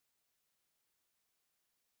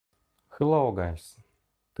Hello guys,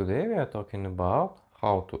 today we are talking about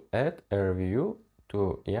how to add a review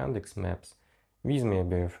to Yandex Maps. This may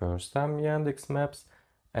be your first time Yandex Maps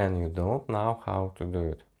and you don't know how to do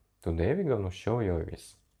it. Today we're gonna show you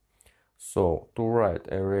this. So to write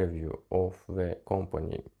a review of the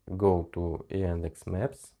company, go to Yandex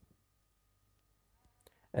Maps,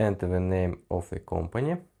 enter the name of the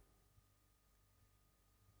company,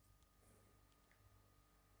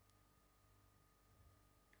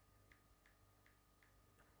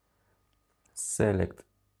 select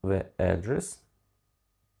the address,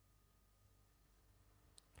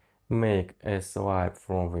 make a swipe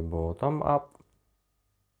from the bottom up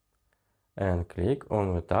and click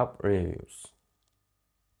on the tab Reviews.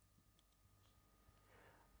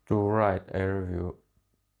 To write a review,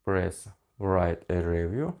 press Write a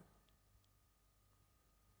Review,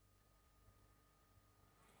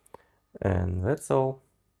 and that's all.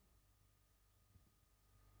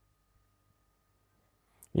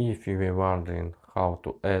 If you were wondering how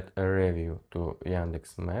to add a review to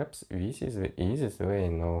Yandex Maps, this is the easiest way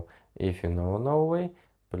now. If you know no way,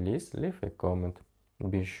 please leave a comment.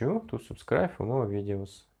 Be sure to subscribe for more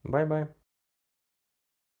videos. Bye bye.